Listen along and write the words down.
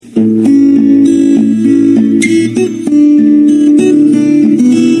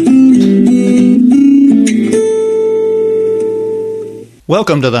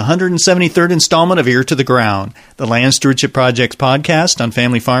Welcome to the 173rd installment of Ear to the Ground, the Land Stewardship Project's podcast on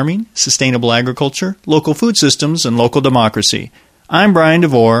family farming, sustainable agriculture, local food systems, and local democracy. I'm Brian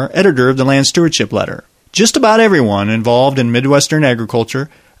DeVore, editor of the Land Stewardship Letter. Just about everyone involved in Midwestern agriculture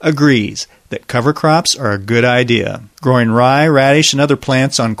agrees that cover crops are a good idea. Growing rye, radish, and other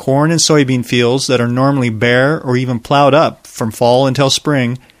plants on corn and soybean fields that are normally bare or even plowed up from fall until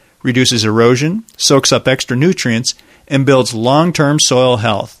spring reduces erosion, soaks up extra nutrients, and builds long-term soil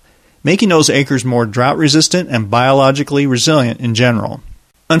health, making those acres more drought-resistant and biologically resilient in general.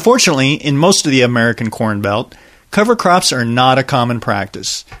 Unfortunately, in most of the American Corn Belt, cover crops are not a common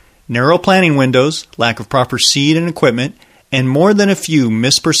practice. Narrow planting windows, lack of proper seed and equipment, and more than a few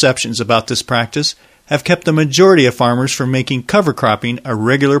misperceptions about this practice have kept the majority of farmers from making cover cropping a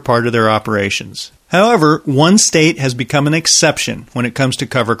regular part of their operations. However, one state has become an exception when it comes to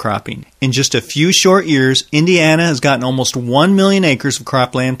cover cropping. In just a few short years, Indiana has gotten almost 1 million acres of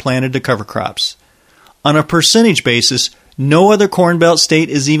cropland planted to cover crops. On a percentage basis, no other Corn Belt state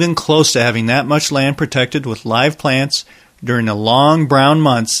is even close to having that much land protected with live plants during the long brown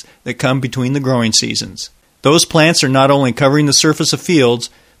months that come between the growing seasons. Those plants are not only covering the surface of fields,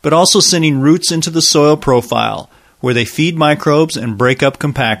 but also sending roots into the soil profile, where they feed microbes and break up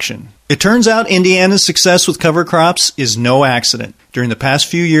compaction. It turns out Indiana's success with cover crops is no accident. During the past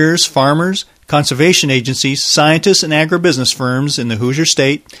few years, farmers, conservation agencies, scientists, and agribusiness firms in the Hoosier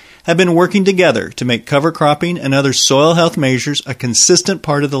State have been working together to make cover cropping and other soil health measures a consistent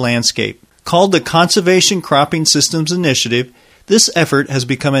part of the landscape. Called the Conservation Cropping Systems Initiative, this effort has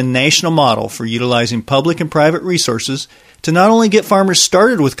become a national model for utilizing public and private resources to not only get farmers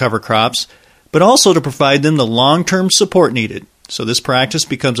started with cover crops, but also to provide them the long-term support needed, so this practice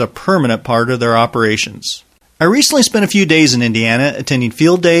becomes a permanent part of their operations. I recently spent a few days in Indiana attending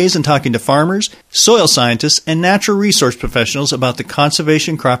field days and talking to farmers, soil scientists, and natural resource professionals about the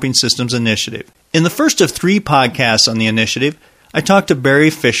Conservation Cropping Systems Initiative. In the first of 3 podcasts on the initiative, I talked to Barry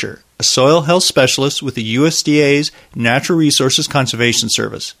Fisher, a soil health specialist with the USDA's Natural Resources Conservation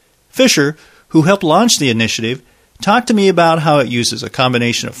Service. Fisher, who helped launch the initiative, talked to me about how it uses a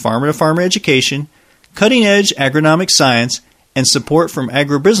combination of farmer-to-farmer education, cutting-edge agronomic science, and support from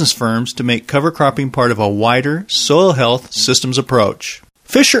agribusiness firms to make cover cropping part of a wider soil health systems approach.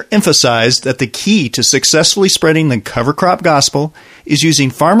 Fisher emphasized that the key to successfully spreading the cover crop gospel is using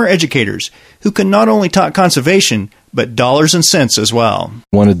farmer educators who can not only talk conservation, but dollars and cents as well.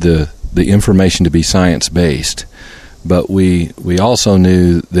 Wanted the information to be science-based, but we also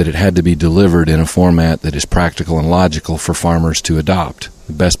knew that it had to be delivered in a format that is practical and logical for farmers to adopt.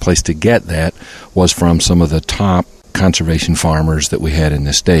 The best place to get that was from some of the top conservation farmers that we had in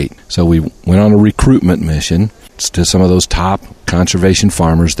the state. So we went on a recruitment mission to some of those top conservation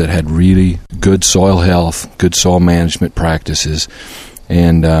farmers that had really good soil health, good soil management practices,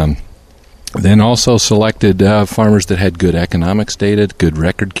 and then also selected farmers that had good economics data, good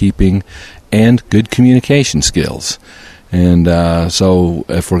record keeping, and good communication skills. And so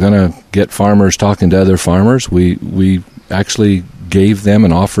if we're going to get farmers talking to other farmers, we actually gave them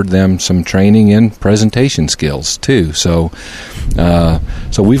and offered them some training in presentation skills too. So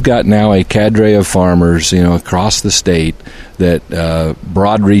we've got now a cadre of farmers, across the state that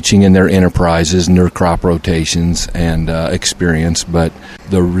broad-reaching in their enterprises and their crop rotations and experience. But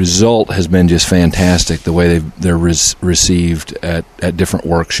the result has been just fantastic. The way they're received at different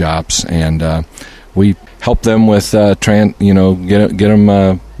workshops, and we help them with get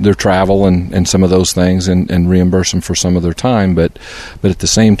them their travel and some of those things, and reimburse them for some of their time. But at the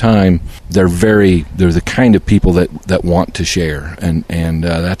same time, they're the kind of people that want to share, and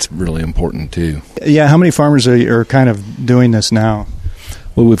that's really important too. Yeah, how many farmers are kind of doing this now?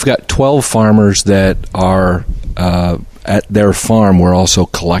 Well, we've got 12 farmers that are at their farm. We're also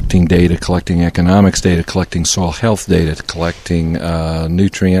collecting data, collecting economics data, collecting soil health data, collecting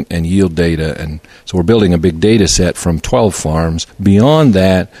nutrient and yield data, and so we're building a big data set from 12 farms. Beyond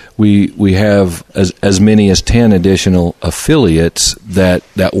that, we have as many as 10 additional affiliates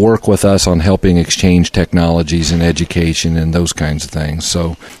that work with us on helping exchange technologies and education and those kinds of things.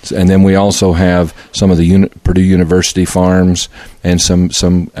 So, and then we also have some of the Purdue University farms and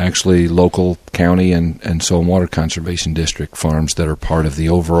some actually local county and soil and water conservation district farms that are part of the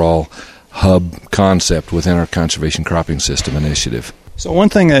overall hub concept within our Conservation Cropping System Initiative. So one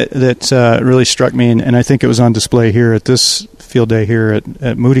thing that really struck me, and I think it was on display here at this field day here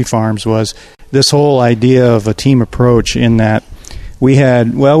at Moody Farms, was this whole idea of a team approach, in that we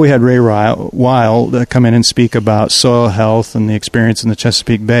had Ray Weil come in and speak about soil health and the experience in the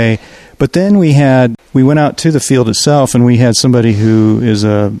Chesapeake Bay, but then we went out to the field itself, and we had somebody who is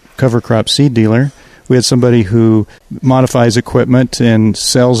a cover crop seed dealer We had somebody who modifies equipment and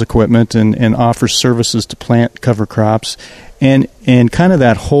sells equipment and offers services to plant cover crops, and kind of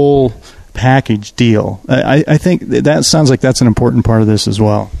that whole package deal. I think that sounds like that's an important part of this as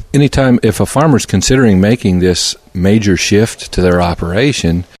well. Anytime, if a farmer's considering making this major shift to their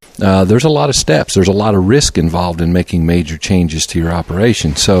operation, there's a lot of steps. There's a lot of risk involved in making major changes to your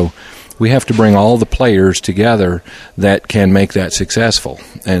operation. So we have to bring all the players together that can make that successful.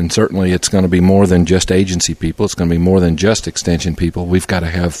 And certainly it's going to be more than just agency people. It's going to be more than just extension people. We've got to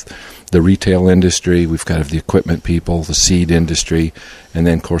have the retail industry. We've got to have the equipment people, the seed industry, and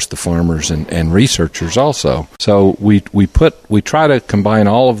then, of course, the farmers and researchers also. So we try to combine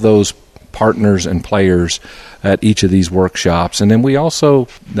all of those partners and players at each of these workshops, and then we also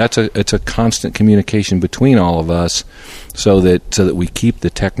it's a constant communication between all of us, so that we keep the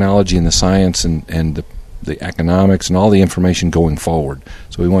technology and the science and the economics and all the information going forward.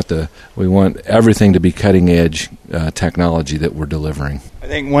 So we want everything to be cutting edge technology that we're delivering. I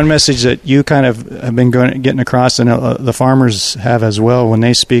think one message that you kind of have been getting across, and the farmers have as well when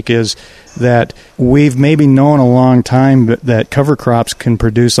they speak, is that we've maybe known a long time that cover crops can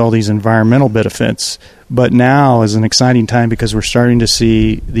produce all these environmental benefits, but now is an exciting time because we're starting to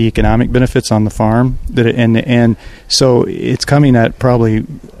see the economic benefits on the farm. And so it's coming at probably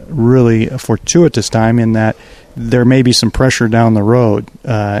really a fortuitous time in that there may be some pressure down the road.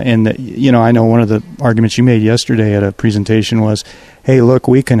 And I know one of the arguments you made yesterday at a presentation was, hey, look,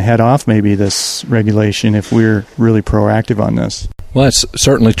 we can head off maybe this regulation if we're really proactive on this. Well, that's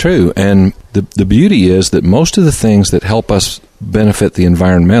certainly true. And the beauty is that most of the things that help us benefit the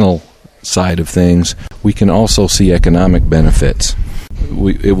environmental side of things, we can also see economic benefits.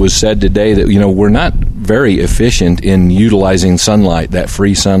 It was said today that we're not very efficient in utilizing sunlight, that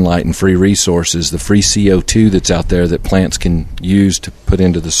free sunlight and free resources, the free CO2 that's out there that plants can use to put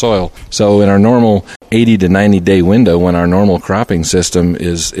into the soil. So in our normal 80 to 90 day window, when our normal cropping system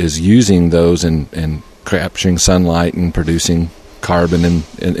is using those and capturing sunlight and producing carbon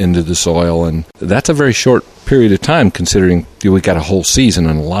into the soil, and that's a very short period of time considering we got a whole season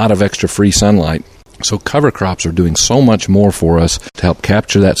and a lot of extra free sunlight. So cover crops are doing so much more for us to help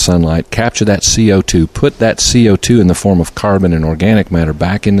capture that sunlight, capture that CO2, put that CO2 in the form of carbon and organic matter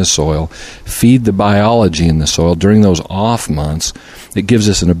back in the soil, feed the biology in the soil during those off months. It gives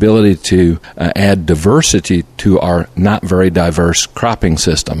us an ability to add diversity to our not very diverse cropping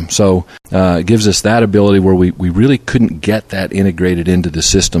system. So it gives us that ability where we really couldn't get that integrated into the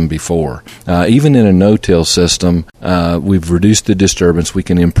system before. Even in a no-till system, we've reduced the disturbance. We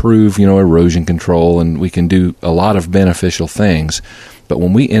can improve, erosion control, and we can do a lot of beneficial things. But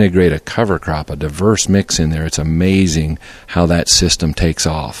when we integrate a cover crop, a diverse mix in there, it's amazing how that system takes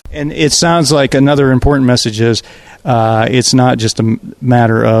off. And it sounds like another important message is it's not just a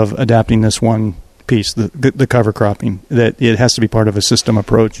matter of adapting this one piece, the cover cropping, that it has to be part of a system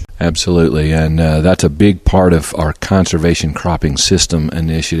approach. Absolutely, and that's a big part of our conservation cropping system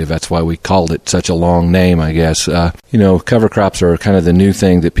initiative. That's why we called it such a long name, I guess. Cover crops are kind of the new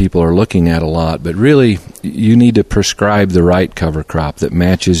thing that people are looking at a lot, but really you need to prescribe the right cover crop that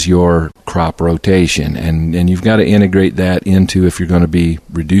matches your crop rotation, and you've got to integrate that into, if you're going to be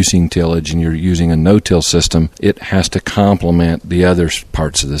reducing tillage and you're using a no-till system, it has to complement the other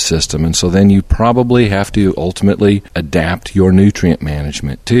parts of the system. And so then you probably have to ultimately adapt your nutrient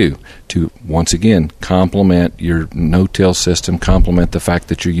management too, to once again complement your no-till system, complement the fact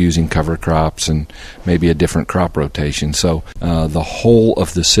that you're using cover crops and maybe a different crop rotation. So the whole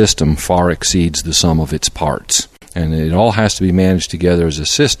of the system far exceeds the sum of its parts. And it all has to be managed together as a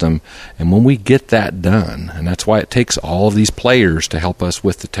system. And when we get that done, and that's why it takes all of these players to help us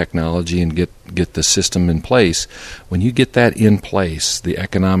with the technology and get the system in place, when you get that in place, the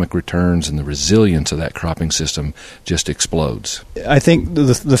economic returns and the resilience of that cropping system just explodes. I think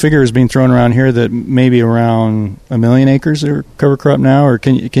the figure is being thrown around here that maybe around 1 million acres are cover crop now, or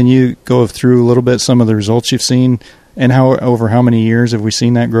can you go through a little bit some of the results you've seen? And over how many years have we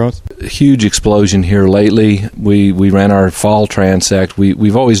seen that growth? A huge explosion here lately. We ran our fall transect.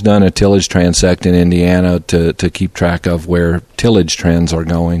 We've always done a tillage transect in Indiana to keep track of where tillage trends are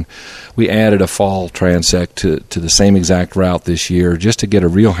going. We added a fall transect to the same exact route this year just to get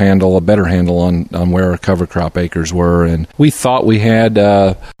a better handle on where our cover crop acres were. And we thought we had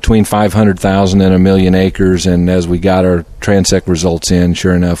between 500,000 and 1 million acres, and as we got our transect results in,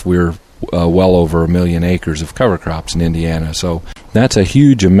 sure enough, we're well over 1 million acres of cover crops in Indiana. So that's a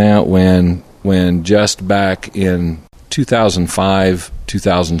huge amount when just back in 2005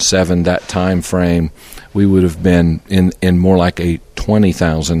 2007, that time frame, we would have been in more like a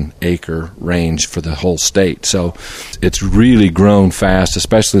 20,000 acre range for the whole state. So it's really grown fast,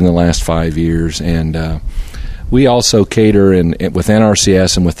 especially in the last 5 years. And we also cater with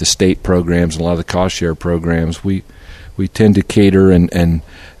NRCS and with the state programs, a lot of the cost share programs. We tend to cater and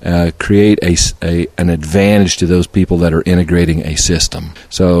create an advantage to those people that are integrating a system.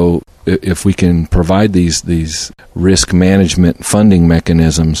 So if we can provide these risk management funding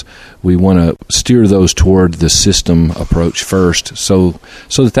mechanisms, we want to steer those toward the system approach first, so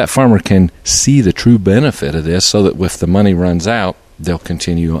that farmer can see the true benefit of this, so that if the money runs out, they'll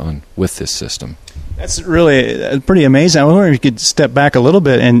continue on with this system. That's really pretty amazing. I wonder if you could step back a little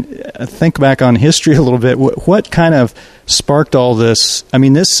bit and think back on history a little bit. What kind of sparked all this? I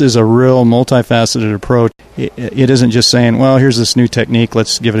mean, this is a real multifaceted approach. It isn't just saying, well, here's this new technique,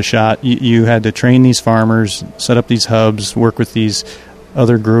 let's give it a shot. You had to train these farmers, set up these hubs, work with these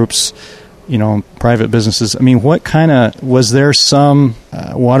other groups, private businesses. I mean, was there some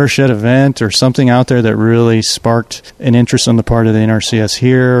watershed event or something out there that really sparked an interest on the part of the NRCS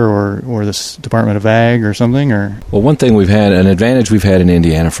here or the Department of Ag or something? Or Well, one thing an advantage we've had in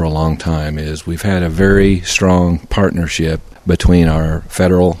Indiana for a long time is we've had a very strong partnership between our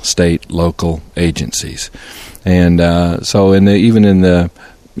federal, state, local agencies. And so even in the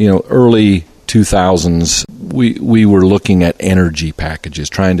early 2000s, we were looking at energy packages,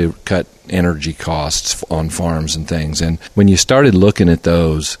 trying to cut energy costs on farms and things. And when you started looking at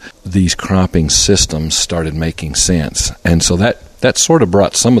these cropping systems started making sense. And so that sort of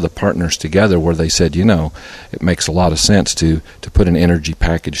brought some of the partners together where they said, it makes a lot of sense to put an energy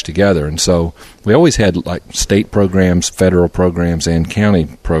package together. And so we always had like state programs, federal programs, and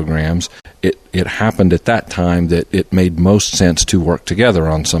county programs. It happened at that time that it made most sense to work together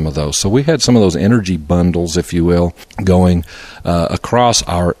on some of those. So we had some of those energy bundles, if you will, going across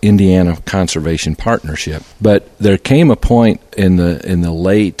our Indiana Conservation Partnership. But there came a point in the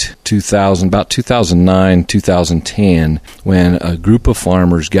late 2000, about 2009, 2010, when a group of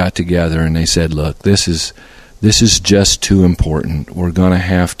farmers got together and they said, look, this is just too important. We're going to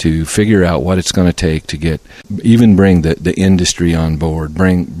have to figure out what it's going to take to bring the industry on board,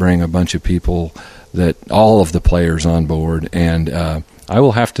 bring a bunch of people, all of the players on board. And I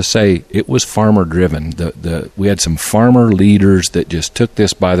will have to say it was farmer driven. We had some farmer leaders that just took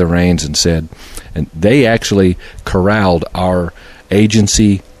this by the reins and said, and they actually corralled our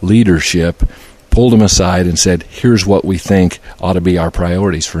agency leadership, pulled them aside and said, here's what we think ought to be our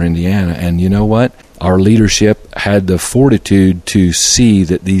priorities for Indiana. And you know what? Our leadership had the fortitude to see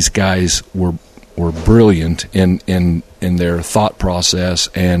that these guys were brilliant in their thought process,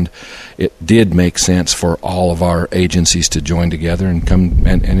 and it did make sense for all of our agencies to join together and come.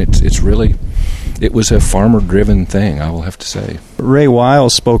 And it was a farmer-driven thing, I will have to say. Ray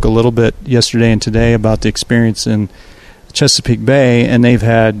Wiles spoke a little bit yesterday and today about the experience in Chesapeake Bay, and they've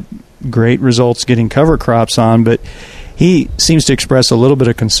had great results getting cover crops on, but he seems to express a little bit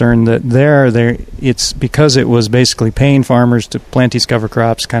of concern that it's because it was basically paying farmers to plant these cover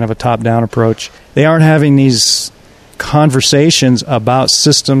crops, kind of a top-down approach. They aren't having these conversations about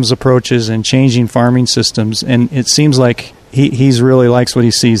systems approaches and changing farming systems, and it seems like he's really likes what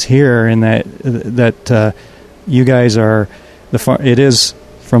he sees here, in that you guys are it is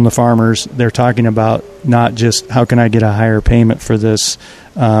from the farmers. They're talking about not just how can I get a higher payment for this,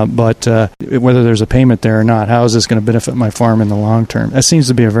 but whether there's a payment there or not, how is this going to benefit my farm in the long term? That seems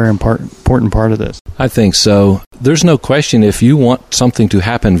to be a very important part of this. I think so. There's no question, if you want something to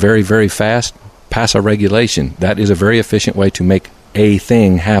happen very, very fast, pass a regulation. That is a very efficient way to make a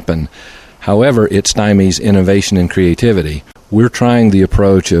thing happen. However, it stymies innovation and creativity. We're trying the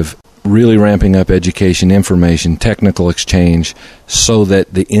approach of really ramping up education, information, technical exchange, so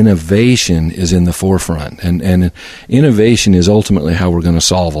that the innovation is in the forefront. And innovation is ultimately how we're going to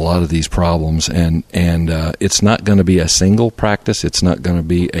solve a lot of these problems. And it's not going to be a single practice. It's not going to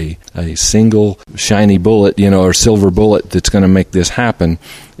be a single shiny bullet, or silver bullet that's going to make this happen.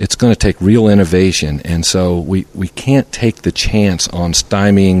 It's going to take real innovation. And so we can't take the chance on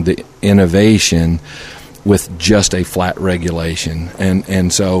stymieing the innovation with just a flat regulation.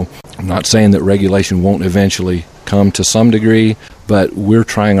 And so I'm not saying that regulation won't eventually come to some degree, but we're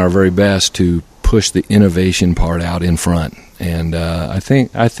trying our very best to push the innovation part out in front. And I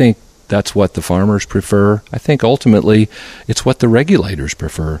think that's what the farmers prefer. I think ultimately it's what the regulators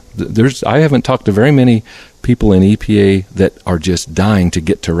prefer. I haven't talked to very many people in EPA that are just dying to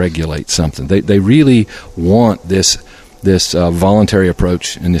get to regulate something. They really want this voluntary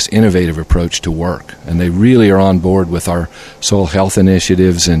approach and this innovative approach to work. And they really are on board with our soil health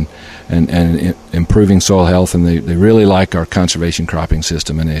initiatives and improving soil health, and they really like our conservation cropping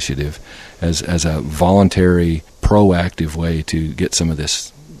system initiative as a voluntary, proactive way to get some of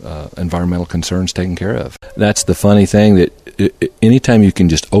this environmental concerns taken care of. That's the funny thing, that anytime you can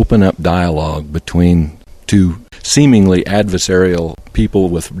just open up dialogue between two seemingly adversarial people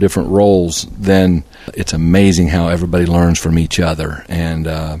with different roles, then it's amazing how everybody learns from each other. And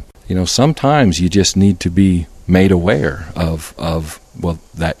sometimes you just need to be made aware of well,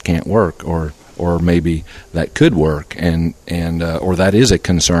 that can't work, or maybe that could work, and or that is a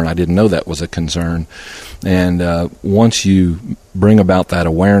concern. I didn't know that was a concern. And once you bring about that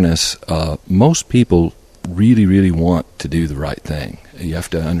awareness, most people really, really want to do the right thing. You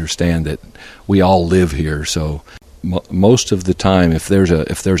have to understand that we all live here, so most of the time, if there's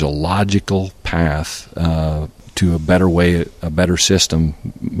a logical path to a better way, a better system,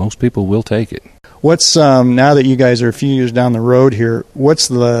 most people will take it. What's now that you guys are a few years down the road here, what's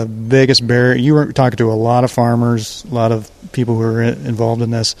the biggest barrier? You were talking to a lot of farmers, a lot of people who are involved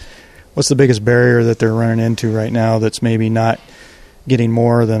in this. What's the biggest barrier that they're running into right now that's maybe not getting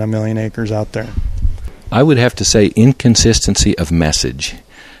more than 1 million acres out there? I would have to say inconsistency of message.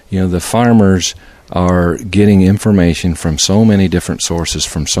 The farmers are getting information from so many different sources,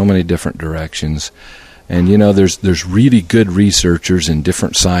 from so many different directions. And, there's really good researchers in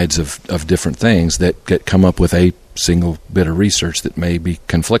different sides of different things that come up with a single bit of research that may be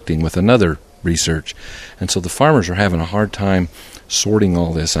conflicting with another research. And so the farmers are having a hard time sorting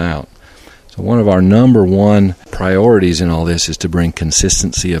all this out. So one of our number one priorities in all this is to bring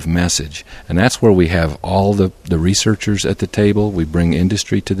consistency of message. And that's where we have all the researchers at the table. We bring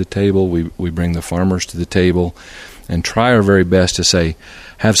industry to the table. We bring the farmers to the table and try our very best to say,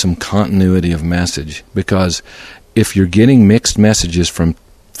 have some continuity of message. Because if you're getting mixed messages from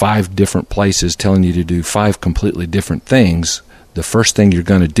 5 different places telling you to do 5 completely different things, the first thing you're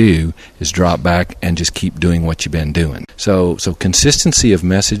going to do is drop back and just keep doing what you've been doing. So consistency of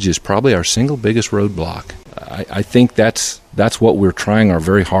message is probably our single biggest roadblock. I think that's what we're trying our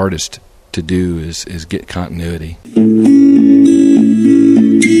very hardest to do is get continuity.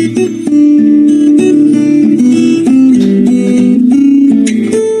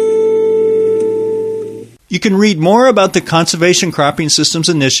 You can read more about the Conservation Cropping Systems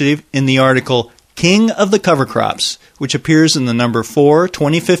Initiative in the article King of the Cover Crops, which appears in the number 4,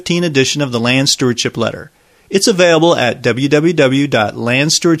 2015 edition of the Land Stewardship Letter. It's available at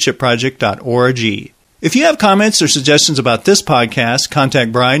www.landstewardshipproject.org. If you have comments or suggestions about this podcast,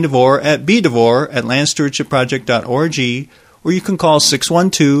 contact Brian DeVore at bdevore@landstewardshipproject.org, or you can call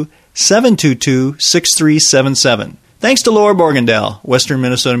 612-722-6377. Thanks to Laura Borgendale, Western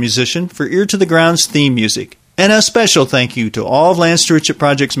Minnesota musician, for Ear to the Ground's theme music. And a special thank you to all of Land Stewardship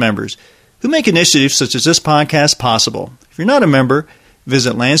Project's members who make initiatives such as this podcast possible. If you're not a member,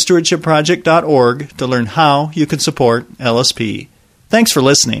 visit landstewardshipproject.org to learn how you can support LSP. Thanks for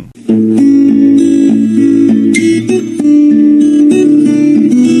listening.